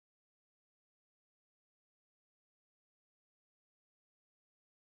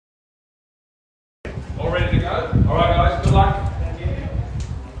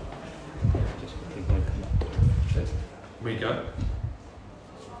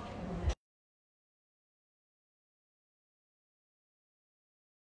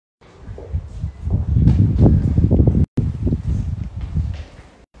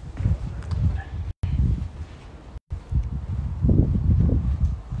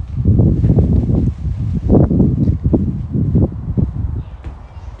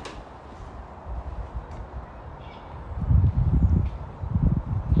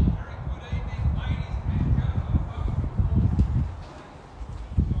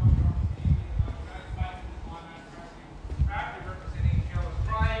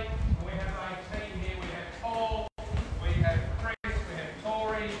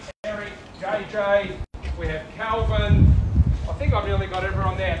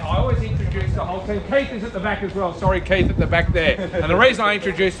I always introduce the whole team. Keith is at the back as well. Sorry, Keith, at the back there. And the reason I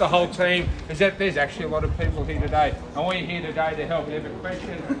introduce the whole team is that there's actually a lot of people here today. And we're here today to help. If you have a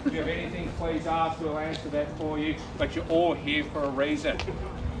question, if you have anything, please ask. We'll answer that for you. But you're all here for a reason.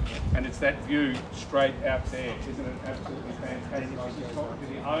 And it's that view straight out there. Isn't it absolutely fantastic? I was just talking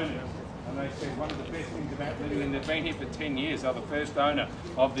to the owners, and they said one of the best things about living in, they've been here for 10 years, they're the first owner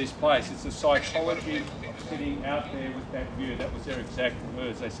of this place. It's the psychology of sitting out there with that view. That was their exact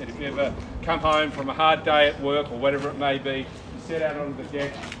words. They said if you ever come home from a hard day at work or whatever it may be, you sit out on the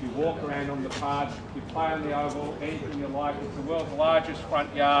deck, you walk around on the park, you play on the oval, anything you like. It's the world's largest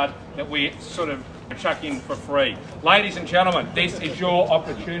front yard that we sort of chuck in for free. Ladies and gentlemen, this is your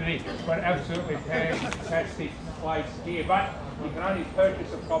opportunity for an absolutely fantastic place here. But you can only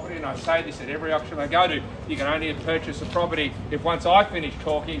purchase a property, and I say this at every auction I go to, you can only purchase a property if once I finish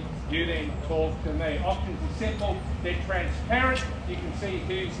talking, you then talk to me. Auctions are simple, they're transparent, you can see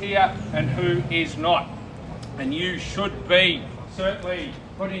who's here and who is not. And you should be certainly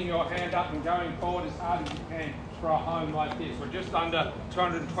putting your hand up and going forward as hard as you can for a home like this. We're just under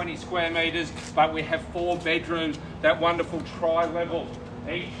 220 square metres, but we have 4 bedrooms, that wonderful tri-level,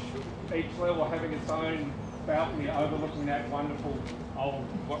 each level having its own balcony overlooking that wonderful old,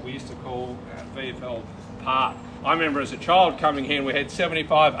 what we used to call VFL Park. I remember as a child coming here and we had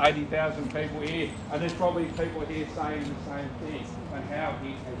 75, 80,000 people here, and there's probably people here saying the same thing, and how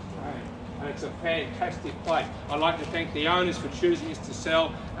it has changed. And it's a fantastic place. I'd like to thank the owners for choosing us to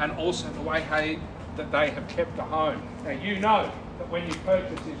sell, and also the way that they have kept a home. Now you know that when you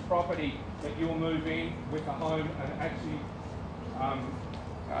purchase this property that you'll move in with a home and actually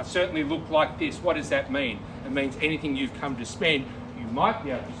certainly look like this. What does that mean? It means anything you've come to spend, you might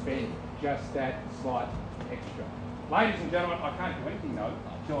be able to spend just that slight extra. Ladies and gentlemen, I can't do anything though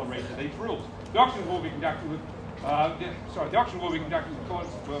until I read these rules. The auction will be conducted with the auction will be conducted in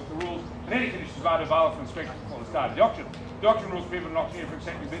accordance with the rules, and any conditions are available for inspection before the start of the auction. The auction rules prohibit an auctioneer from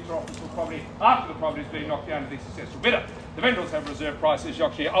accepting bids or offers for property after the property has been knocked down to the successful bidder. The vendors have reserved prices. The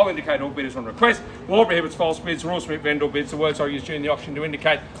auctioneer will indicate all bidders on request. The law prohibits false bids. The rules permit vendor bids. The words I use during the auction to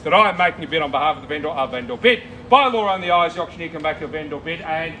indicate that I am making a bid on behalf of the vendor are vendor bid. By law only I as the auctioneer can make a vendor bid,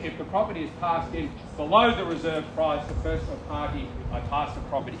 and if the property is passed in below the reserve price, the personal party I pass the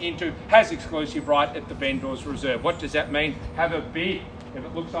property into has exclusive right at the vendor's reserve. What does that mean? Have a bid. If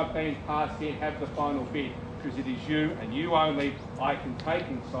it looks like being passed in, have the final bid, because it is you and you only I can take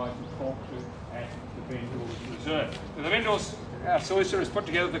inside to talk to at the vendor's reserve. So the vendor's solicitor has put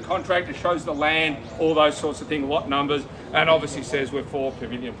together the contract. It shows the land, all those sorts of things, lot numbers, and obviously says we're for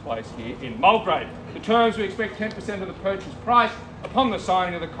Pavilion Place here in Mulgrave. The terms, we expect 10% of the purchase price upon the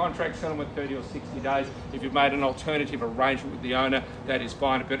signing of the contract, settlement 30 or 60 days. If you've made an alternative arrangement with the owner, that is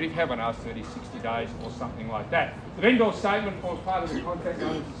fine, but if you haven't asked 30, 60 days or something like that. The vendor statement forms part of the contract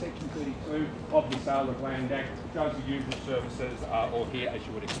known as Section 32 of the Sale of Land Act, which shows the usual services are all here as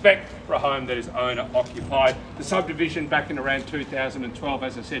you would expect for a home that is owner occupied. The subdivision back in around 2012,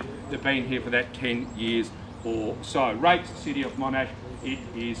 as I said, they've been here for that 10 years or so. Rates, City of Monash, it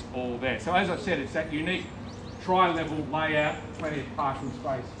is all there. So as I said, it's that unique tri-level layout, plenty of parking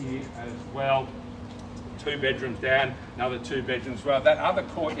space here as well. 2 bedrooms down, another 2 bedrooms as well. That other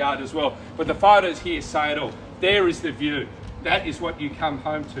courtyard as well. But the photos here say it all. There is the view. That is what you come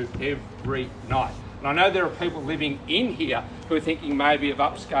home to every night. And I know there are people living in here who are thinking maybe of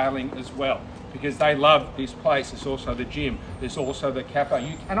upscaling as well, because they love this place. There's also the gym, there's also the cafe.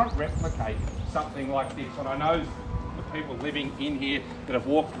 You cannot replicate something like this. And I know the people living in here that have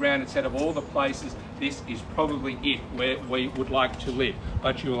walked around and said of all the places, this is probably it where we would like to live.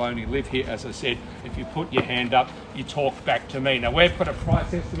 But you will only live here, as I said, if you put your hand up, you talk back to me. Now we've put a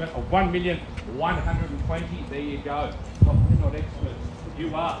price estimate of $1,120,000. There you go. Well, we're not experts, but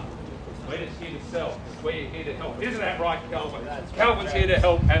you are. We're just here to sell. We're here to help. Isn't that right, Calvin? Calvin's here to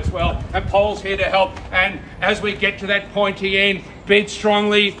help as well, and Paul's here to help. And as we get to that pointy end, bid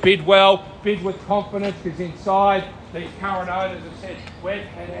strongly, bid well, bid with confidence, because inside these current owners have said, we've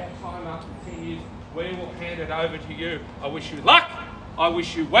had our time up for 10 years, we will hand it over to you. I wish you luck. I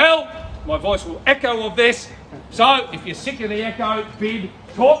wish you well. My voice will echo of this. So if you're sick of the echo, bid,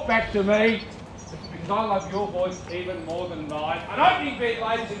 talk back to me, because I love your voice even more than mine. An opening bid,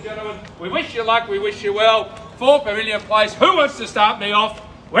 ladies and gentlemen. We wish you luck, we wish you well. For Pavilion Place, who wants to start me off?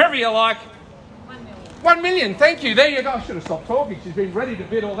 Wherever you like. 1 million, thank you. There you go. I should have stopped talking. She's been ready to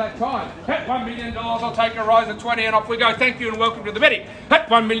bid all that time. At $1 million, I'll take a rise at 20 and off we go. Thank you and welcome to the bidding. At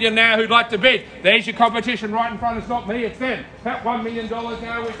 $1 million now, who'd like to bid? There's your competition right in front. It's not me, it's them. At $1 million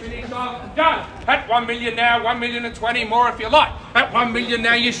now, we're finished. Done. At $1 million now, $1 million and 20 more if you like. At $1 million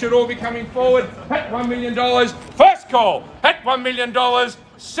now, you should all be coming forward. At $1 million, first call. At $1 million,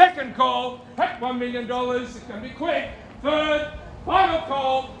 Second call at $1 million. It's going to be quick. Third, final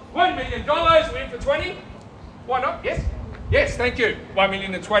call, $1 million. We're in for 20. Why not? Yes? Yes, thank you.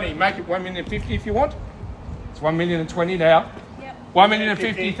 1,020,000. Make it 1,050,000 if you want. It's 1,020,000 now. Yep.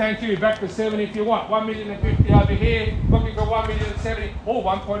 1,050,000, thank you. Back to 7 if you want. 1,050,000 over here. Looking for 1,070,000 or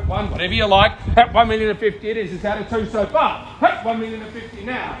 1.1, whatever you like. At 1,050,000 it is. It's out of 2 so far. At 1,050,000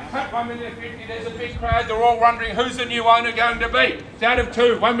 now. At 1,050,000 there's a big crowd. They're all wondering who's the new owner going to be. It's out of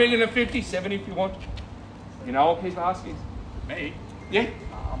 2. 1,050,000, 7 if you want. You know, I'll keep asking. Me? Yeah?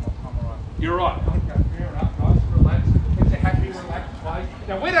 I'm all right. You're all right. Okay, fair enough. Nice, relax. It's a happy, relaxed place.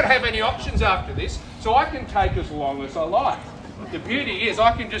 Now, we don't have any options after this, so I can take as long as I like. The beauty is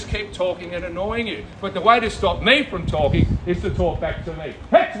I can just keep talking and annoying you. But the way to stop me from talking is to talk back to me.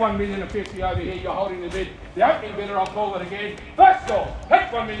 That's 1,050,000 over here. You're holding the bid. The opening bidder, I'll call it again. First call,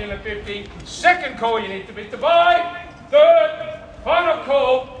 that's 1,050,000. Second call, you need to bid to buy. Third, final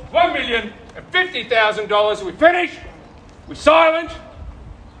call, $1,050,000. We finish. We're silent.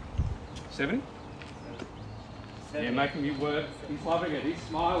 70? Yeah, making me work. He's loving it. He's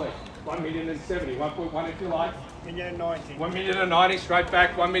smiling. 1,070,000. 1.1 if you like. 1,090,000. 1,090,000 straight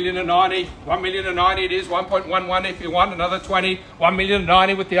back. 1,090,000. 1,090,000 it is. 1.11 if you want. Another 20.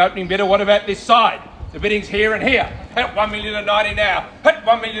 1,090,000 with the opening bidder. What about this side? The bidding's here and here. At 1,090,000 now. At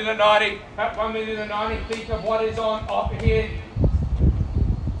 1,090,000. At 1,090,000. Think of what is on offer here.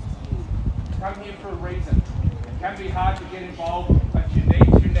 Come here for a reason. It can be hard to get involved, but you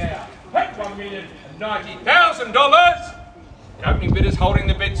need to now. At $1,090,000. The opening bidder's holding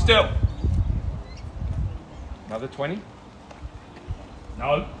the bid still. Another 20?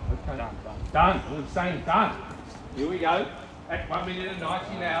 No. Okay. Done. We're saying done. Here we go. At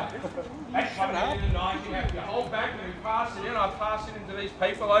 1,090,000 now. At 1,090,000 now. If you hold back and we pass it in, I pass it into these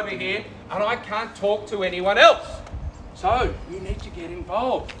people over here, and I can't talk to anyone else. So you need to get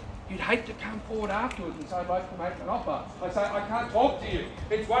involved. You'd hate to come forward afterwards and say, I'd like to make an offer. I say, I can't talk to you.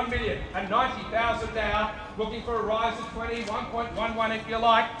 It's 1,090,000 now. Looking for a rise of 20, 1.11 if you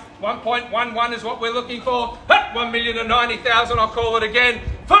like. 1.11 is what we're looking for. At 1,090,000, I'll call it again.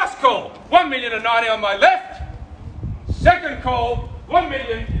 First call, 1,090,000 on my left. Second call,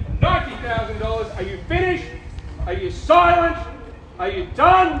 $1,090,000. Are you finished? Are you silent? Are you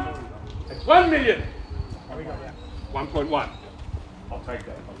done? At 1 million. 1.1. I'll take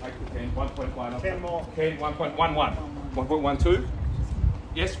that. I'll take the 10. 1.1. 10 more. 10. 1.11. 1.12.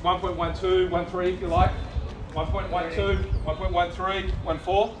 Yes, 1.12. 1.3 if you like. 1.12. 1.13.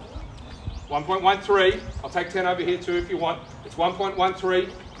 1.4. 1.13. I'll take 10 over here too if you want. It's 1.13.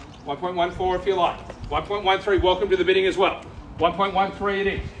 1.14 if you like. 1.13. Welcome to the bidding as well. 1.13 it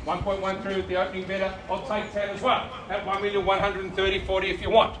is. 1.13 with the opening bidder. I'll take 10 as well. At 1,130,000, 40 if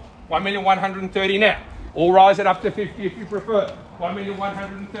you want. 1,130,000 now. All rise it up to 50 if you prefer.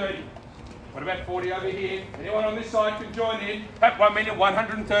 1,130,000. What about 40 over here? Anyone on this side can join in. At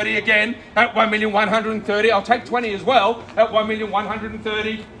 1,130,000 again. At 1,130,000. I'll take 20 as well. At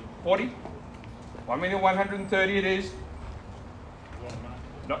 1,130,000. 40. 1,130,000 it is.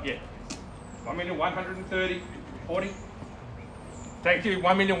 Not yet. 1,130,000. 40. Thank you.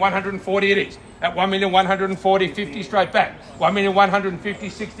 1,140,000 it is. At 1,140,000, 50 straight back. 1,150,000,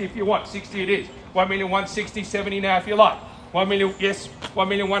 60 if you want. 60 it is. 1,160,000, 70 now if you like. 1 million, yes.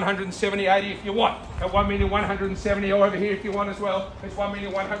 1,170,000, 80 if you want. At 1,170,000 over here if you want as well. It's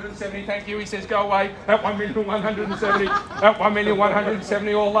 1,170,000. Thank you. He says go away. At 1,170,000. At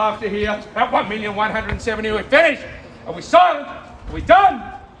 1,170,000 all laughter here. At 1,170,000 we're finished. Are we silent? Are we done?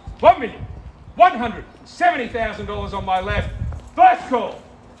 $1,170,000 on my left. First call.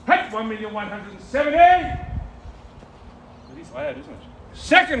 At 1,170,000. It is loud, isn't it?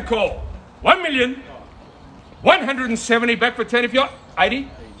 Second call. 1,170,000 back for 10 if you're 80.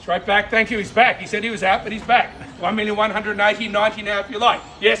 Straight back. Thank you. He's back. He said he was out, but he's back. 1,180,000, 90 now if you like.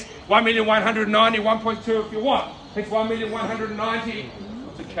 Yes. 1,190,000, 1.2 if you want. It's 1,190,000.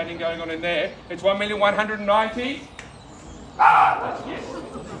 What's the chatting going on in there? It's 1,190,000. Ah, yes.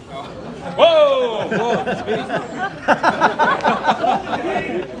 Whoa! Whoa.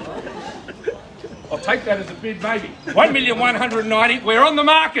 I'll take that as a bid, maybe. 1,190,000. We're on the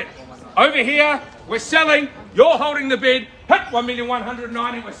market. Over here, we're selling. You're holding the bid. At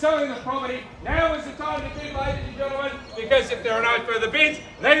 1,190,000. We're selling the property. Now is the time to bid, ladies and gentlemen, because if there are no further bids,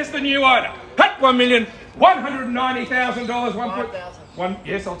 that is the new owner. At $1,190,000. 1.1.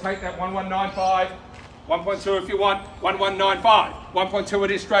 Yes, I'll take that. 1,195. 1.2 if you want. 1,195. 1.2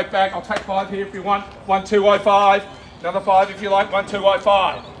 it is straight back. I'll take 5 here if you want. 1,205. Another 5 if you like.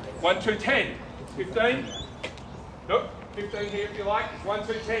 1,205. 1,210. 15. Look. 15 here if you like.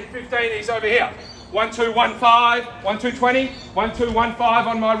 1,210. 15. He's over here. 1215, 1220, 1215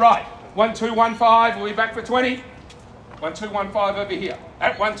 on my right. 1215, are we back for 20? 1215 over here.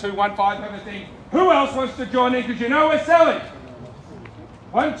 At 1215, have a think. Who else wants to join in? Because you know we're selling.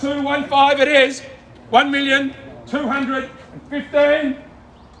 1215 it is. 1,215,000.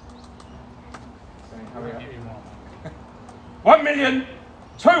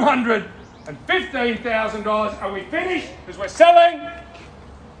 $1,215,000. Are we finished? Because we're selling.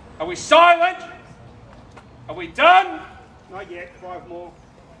 Are we silent? Are we done? Not yet. 5 more.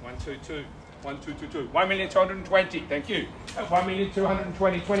 122. 1222. 1,220,000. Thank you.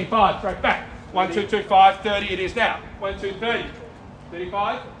 1,220,000. 25. Straight back. 1225. 30. It is now. 1230.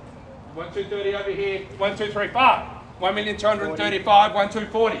 35. 1230 over here. 1235. 1,235,000.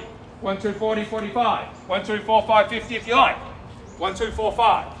 1240. 1240. 45. 1245. 50 if you like.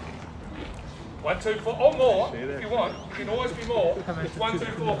 1245. 124 or more if you want. You can always be more. It's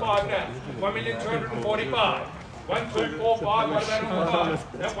 1245 now. 1,245,000. 1245. What about on the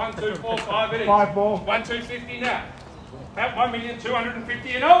 5? That 1245 it is. 5 more. 1250 now. At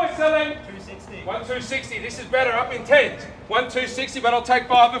 1,250,000. You know we're selling. 260. 1260. This is better. Up in tens. 1260, but I'll take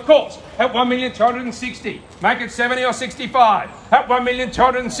 5 of course. At 1,260,000. Make it 70 or 65. At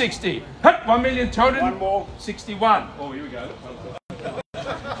 1,260,000. At 1,261. 1 more. 61. Oh, here we go.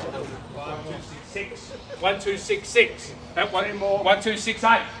 1266. At 1 more.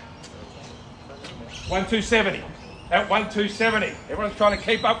 1268. 1270. At 1270. Everyone's trying to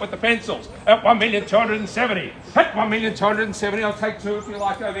keep up with the pencils. At 1,270,000. At 1,270,000. I'll take 2 if you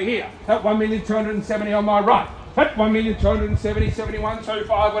like over here. At 1,270,000 on my right. At 1,270,000, 71,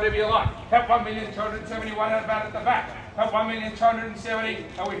 25, whatever you like. At 1,271 about at the back. At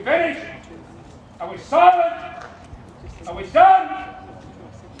 1,270,000. Are we finished? Are we silent? Are we done?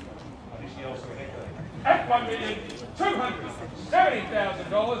 At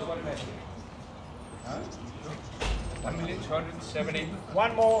 $1,270,000. What about you? 1,270,000.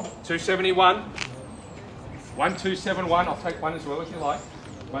 1 more. 271. 1271. I'll take 1 as well if you like.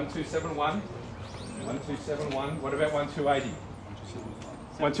 1271. 1271. What about 1280?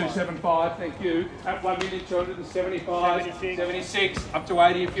 1275. Thank you. At 1,275,000. 76. Up to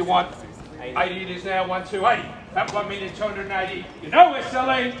 80 if you want. 80 it is now. 1280. At 1,280,000. You know we're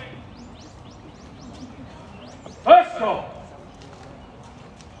selling. First call.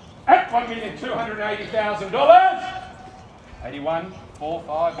 At $1,280,000. 81, 4,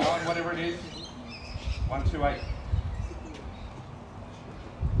 5, 9, whatever it is. 128.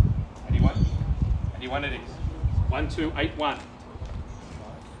 81. 81 it is. 1281.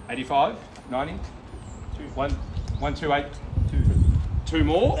 85, 90. 128. 2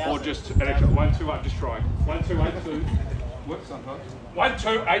 more or just an extra 128? Just try. 1282. Works sometimes.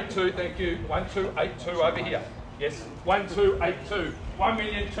 1282. Thank you. 1282 over here. Yes, 1282.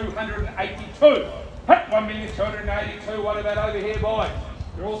 1,282,000. At 1,282,000. What about over here, boys?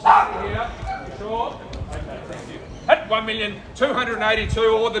 You're all sitting here. You sure? Okay, thank you. At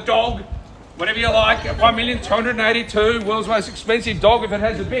 1,282,000, or the dog, whatever you like. At 1,282,000, world's most expensive dog if it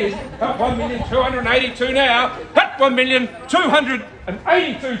has a bid. At 1,282,000 now. At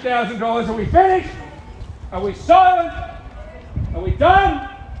 $1,282,000. Are we finished? Are we silent? Are we done?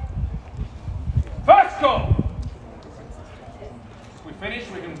 First call.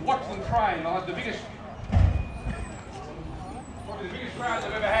 Finished, we can watch them train. They'll have the biggest, probably the biggest crowd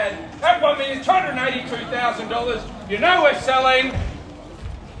they've ever had. At $1,282,000. You know we're selling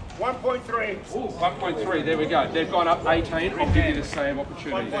 1.3. Ooh, 1.3. There we go. They've gone up 18. I'll give you the same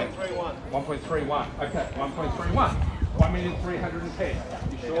opportunity. 1.31. 1.31. Okay, 1.31.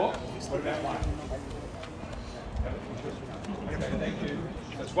 1,310,000. You sure? What about 1? Okay, thank you.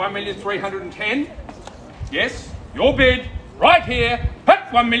 That's 1,310,000. Yes, your bid. Right here,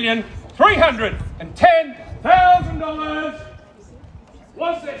 at $1,310,000.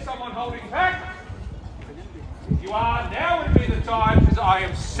 Was there someone holding back? If you are, now would be the time, because I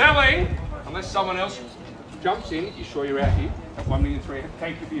am selling, unless someone else jumps in. You sure you're out here? At 1,300,000.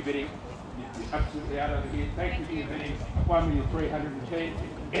 Thank you for your bidding. You're absolutely out over here. Thank you for your bidding. At 1,310,000.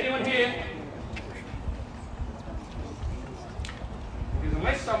 Anyone here? Because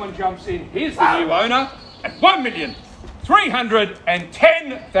unless someone jumps in, here's the new owner at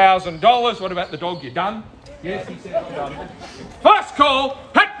 $1,310,000. What about the dog? You done? Yes, he said I'm done. First call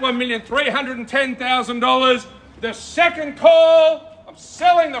at $1,310,000. The second call, I'm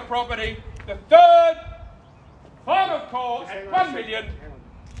selling the property. The third, final call at $1 million.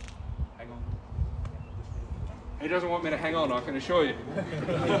 Hang on. He doesn't want me to hang on, I can assure you.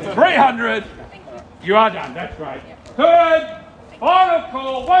 300. You are done. That's great. Third, final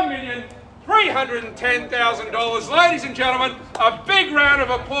call, $1,310,000. $310,000. Ladies and gentlemen, a big round of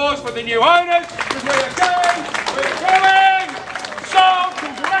applause for the new owners. We're going. Sold.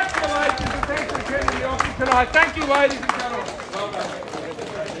 Congratulations and thanks for attending the auction tonight. Thank you, ladies and gentlemen. Well done.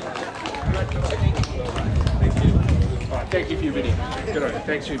 Thank you for your bidding. Good on you.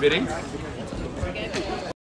 Thanks for your bidding.